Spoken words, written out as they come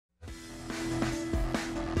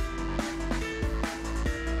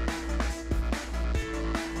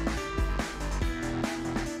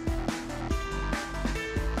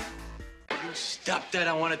stop that.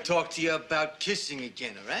 I want to talk to you about kissing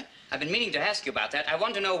again, all right? I've been meaning to ask you about that. I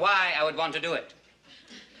want to know why I would want to do it.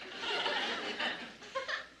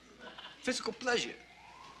 Physical pleasure.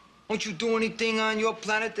 Won't you do anything on your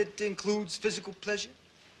planet that includes physical pleasure?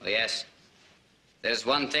 Well, yes. There's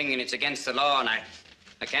one thing, and it's against the law, and I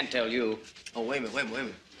can't tell you. Oh, wait a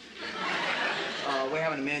minute. We're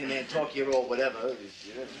having a man-to-man talk here or whatever.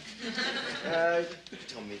 You can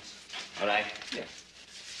tell me. All right. Yeah.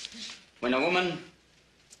 When a woman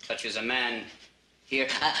touches a man here, it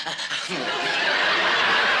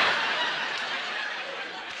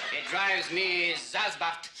drives me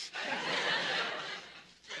zazbat.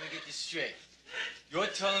 Let me get this straight. You're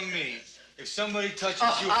telling me if somebody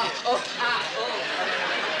touches you here...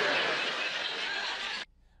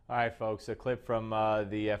 All right, folks, a clip from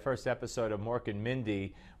the first episode of Mork and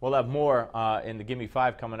Mindy. We'll have more in the Gimme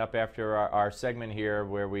 5 coming up after our segment here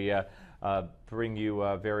where we bring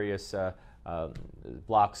you various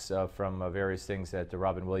blocks from various things that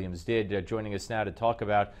Robin Williams did. Joining us now to talk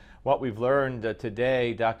about what we've learned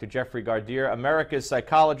today, Dr. Jeffrey Gardere, America's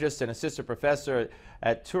psychologist and assistant professor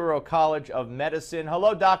at Touro College of Medicine.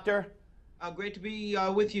 Hello, doctor. Great to be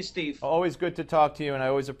with you, Steve. Always good to talk to you, and I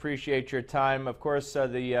always appreciate your time. Of course,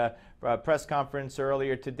 the press conference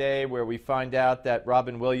earlier today where we find out that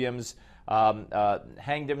Robin Williams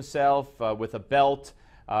hanged himself with a belt.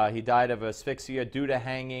 He died of asphyxia due to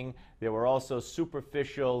hanging. There were also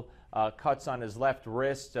superficial cuts on his left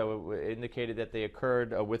wrist, indicated that they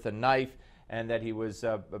occurred with a knife, and that he was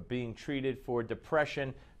being treated for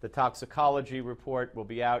depression. The toxicology report will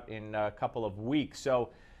be out in a couple of weeks. So,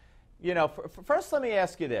 you know, first let me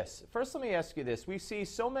ask you this. We see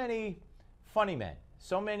so many funny men,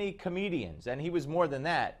 so many comedians, and he was more than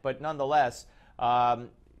that, but nonetheless, you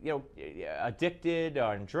know, addicted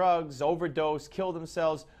on drugs, overdose, kill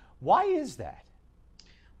themselves. Why is that?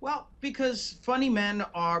 Well, because funny men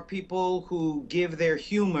are people who give their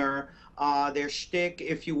humor, their shtick,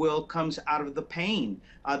 if you will, comes out of the pain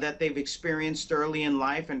that they've experienced early in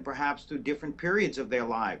life and perhaps through different periods of their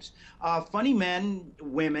lives. Funny men,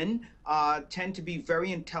 women, tend to be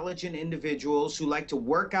very intelligent individuals who like to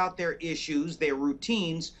work out their issues, their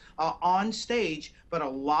routines on stage, but a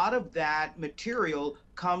lot of that material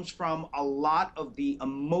comes from a lot of the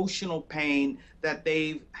emotional pain that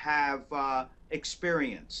they have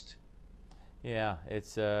experienced. Yeah,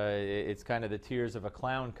 it's kind of the tears of a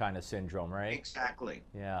clown kind of syndrome, right? Exactly.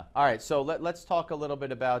 Yeah. All right. So let's talk a little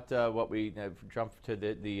bit about what we jump to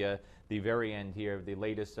the very end here, the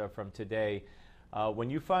latest from today. When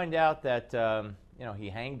you find out that you know, he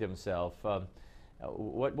hanged himself,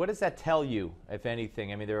 what does that tell you, if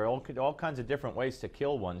anything? I mean, there are all kinds of different ways to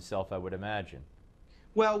kill oneself, I would imagine.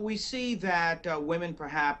 Well, we see that women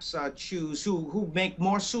perhaps choose, who make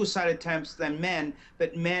more suicide attempts than men,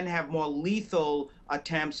 that men have more lethal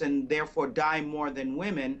attempts and therefore die more than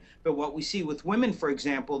women. But what we see with women, for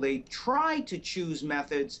example, they try to choose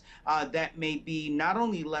methods that may be not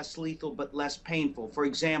only less lethal but less painful. For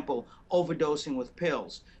example, overdosing with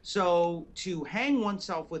pills. So to hang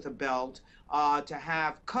oneself with a belt, to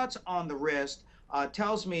have cuts on the wrist,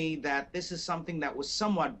 tells me that this is something that was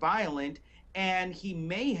somewhat violent, and he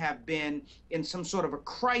may have been in some sort of a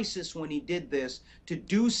crisis when he did this to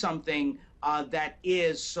do something that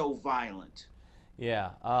is so violent. Yeah.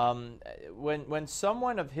 When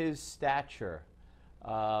someone of his stature,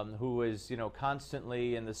 who is, you know,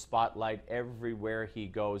 constantly in the spotlight everywhere he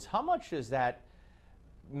goes, how much does that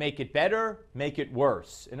make it better, make it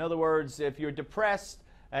worse? In other words, if you're depressed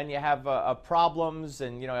and you have problems,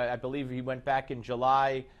 and, you know, I believe he went back in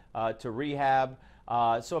July to rehab.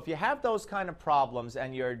 So if you have those kind of problems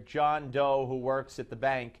and you're John Doe who works at the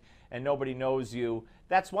bank and nobody knows you,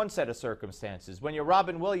 that's one set of circumstances. When you're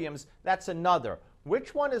Robin Williams, that's another.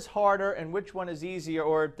 Which one is harder and which one is easier,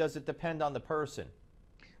 or does it depend on the person?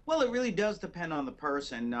 Well, it really does depend on the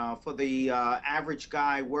person. For the average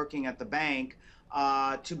guy working at the bank,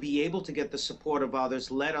 to be able to get the support of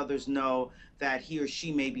others, let others know that he or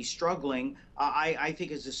she may be struggling, I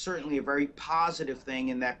think is certainly a very positive thing,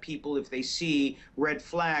 in that people, if they see red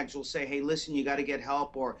flags, will say, hey, listen, you got to get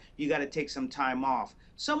help, or you got to take some time off.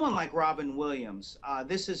 Someone like Robin Williams,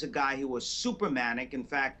 this is a guy who was super manic. In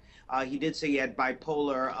fact, he did say he had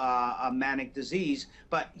bipolar manic disease,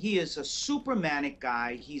 but he is a super manic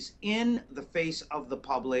guy. He's in the face of the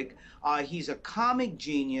public. He's a comic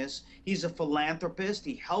genius. He's a philanthropist.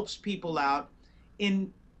 He helps people out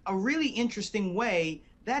in a really interesting way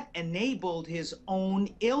that enabled his own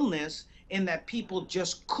illness, in that people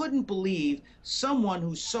just couldn't believe someone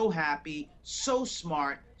who's so happy, so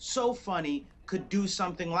smart, so funny, could do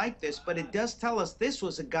something like this, but it does tell us this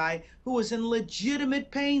was a guy who was in legitimate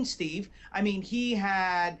pain, Steve. I mean, he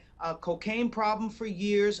had a cocaine problem for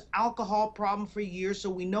years, alcohol problem for years, so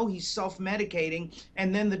we know he's self-medicating,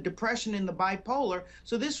 and then the depression and the bipolar.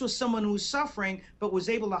 So this was someone who was suffering but was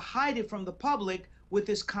able to hide it from the public with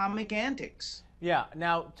his comic antics. Yeah.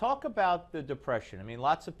 Now, talk about the depression. I mean,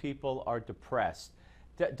 lots of people are depressed.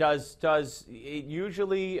 Does it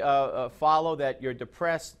usually follow that you're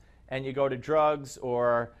depressed and you go to drugs,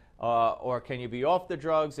 or can you be off the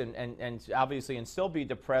drugs and obviously and still be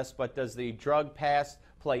depressed? But does the drug past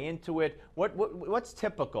play into it? What's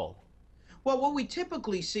typical? Well, what we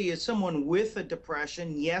typically see is someone with a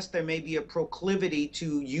depression. Yes, there may be a proclivity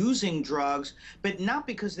to using drugs, but not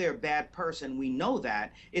because they're a bad person. We know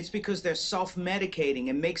that. It's because they're self-medicating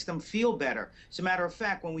and makes them feel better. As a matter of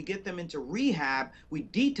fact, when we get them into rehab, we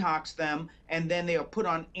detox them, and then they are put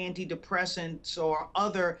on antidepressants or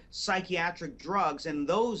other psychiatric drugs, and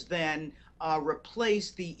those then replace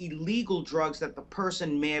the illegal drugs that the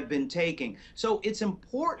person may have been taking. So it's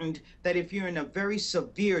important that if you're in a very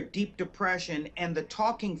severe, deep depression and the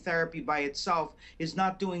talking therapy by itself is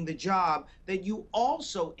not doing the job, that you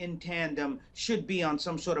also in tandem should be on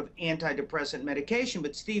some sort of antidepressant medication.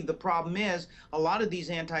 But Steve, the problem is a lot of these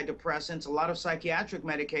antidepressants, a lot of psychiatric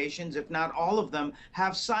medications, if not all of them,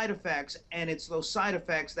 have side effects, and it's those side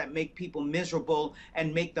effects that make people miserable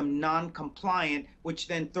and make them non-compliant, which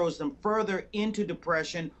then throws them further into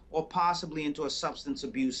depression or possibly into a substance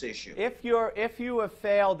abuse issue. If you have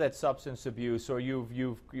failed at substance abuse, or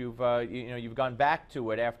you've gone back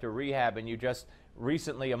to it after rehab, and you just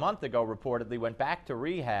recently, a month ago, reportedly went back to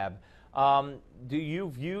rehab, do you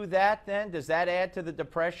view that then? Does that add to the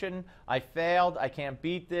depression? I failed. I can't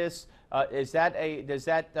beat this. Does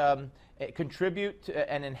that contribute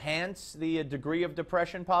to and enhance the degree of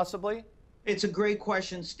depression possibly? It's a great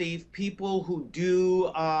question, Steve. People who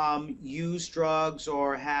do use drugs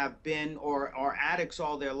or have been or are addicts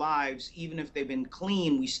all their lives, even if they've been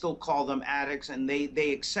clean, we still call them addicts, and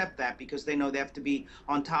they accept that because they know they have to be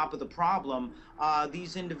on top of the problem.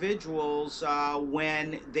 These individuals,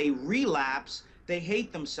 when they relapse, they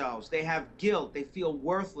hate themselves, they have guilt, they feel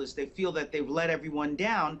worthless, they feel that they've let everyone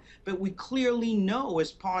down. But we clearly know,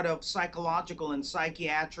 as part of psychological and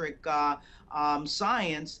psychiatric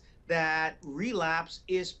science, that relapse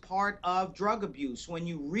is part of drug abuse. When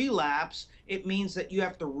you relapse, it means that you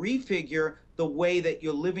have to refigure the way that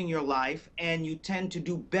you're living your life, and you tend to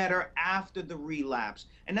do better after the relapse.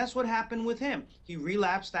 And that's what happened with him. He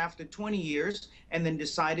relapsed after 20 years and then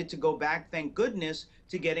decided to go back, thank goodness,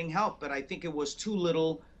 to getting help. But I think it was too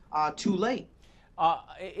little, too late.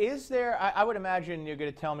 Is there, I would imagine you're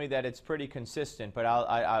going to tell me that it's pretty consistent, but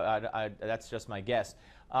that's just my guess.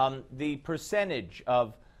 The percentage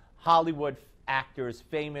of Hollywood actors,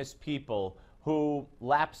 famous people who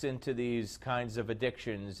lapse into these kinds of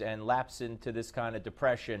addictions and lapse into this kind of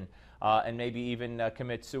depression and maybe even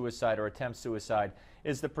commit suicide or attempt suicide,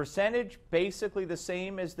 is the percentage basically the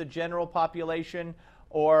same as the general population?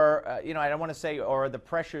 Or, I don't want to say, or the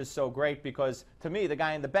pressure is so great, because to me, the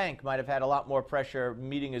guy in the bank might have had a lot more pressure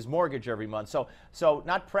meeting his mortgage every month. So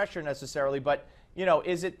not pressure necessarily, but,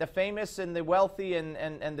 is it the famous and the wealthy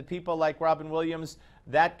and the people like Robin Williams,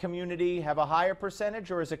 that community have a higher percentage,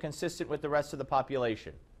 or is it consistent with the rest of the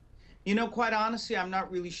population? Quite honestly, I'm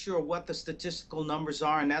not really sure what the statistical numbers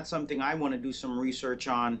are, and that's something I want to do some research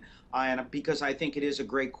on, because I think it is a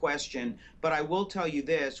great question. But I will tell you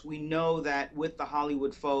this, we know that with the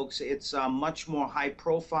Hollywood folks, it's much more high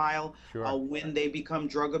profile. Sure. When they become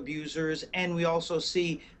drug abusers, and we also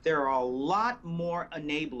see there are a lot more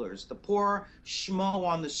enablers. The poor schmo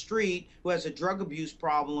on the street who has a drug abuse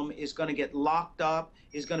problem is going to get locked up,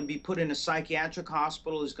 is going to be put in a psychiatric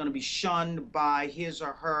hospital, is going to be shunned by his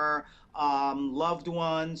or her loved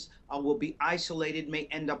ones, will be isolated, may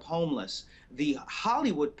end up homeless. The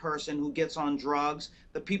Hollywood person who gets on drugs,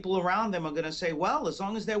 the people around them are going to say, well, as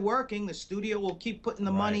long as they're working, the studio will keep putting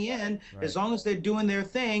the money in. Right. As long as they're doing their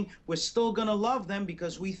thing, we're still going to love them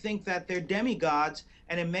because we think that they're demigods.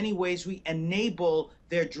 And in many ways, we enable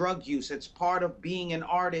their drug use. It's part of being an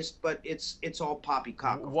artist, but it's all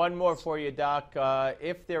poppycock. One more for you, Doc.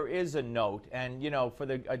 If there is a note, and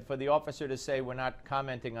for the officer to say we're not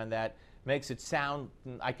commenting on that makes it sound,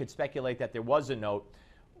 I could speculate that there was a note.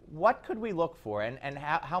 What could we look for, and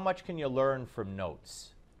how much can you learn from notes?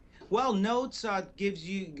 Well, notes will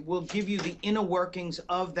give you the inner workings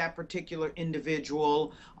of that particular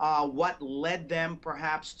individual, what led them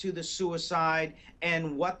perhaps to the suicide,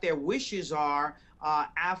 and what their wishes are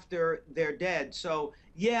after they're dead. So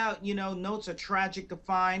yeah, notes are tragic to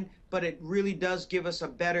find, but it really does give us a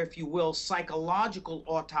better, if you will, psychological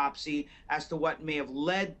autopsy as to what may have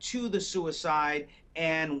led to the suicide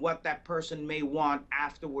and what that person may want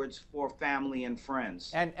afterwards for family and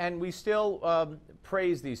friends. And we still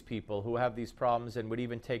praise these people who have these problems and would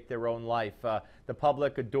even take their own life. The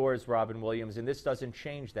public adores Robin Williams, and this doesn't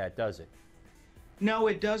change that, does it? No,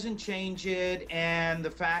 it doesn't change it, and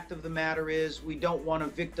the fact of the matter is we don't want to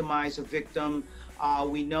victimize a victim.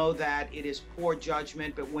 We know that it is poor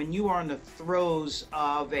judgment, but when you are in the throes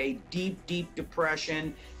of a deep, deep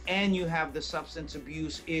depression and you have the substance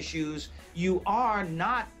abuse issues, you are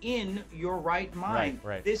not in your right mind.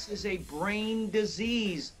 Right. This is a brain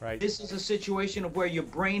disease. Right. This is a situation of where your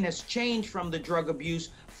brain has changed from the drug abuse,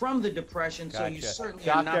 from the depression, so you certainly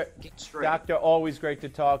are not getting straight. Doctor, always great to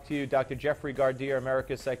talk to you. Dr. Jeffrey Gardere,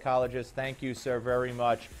 America's psychologist. Thank you, sir, very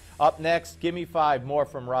much. Up next, give me 5 more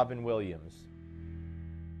from Robin Williams.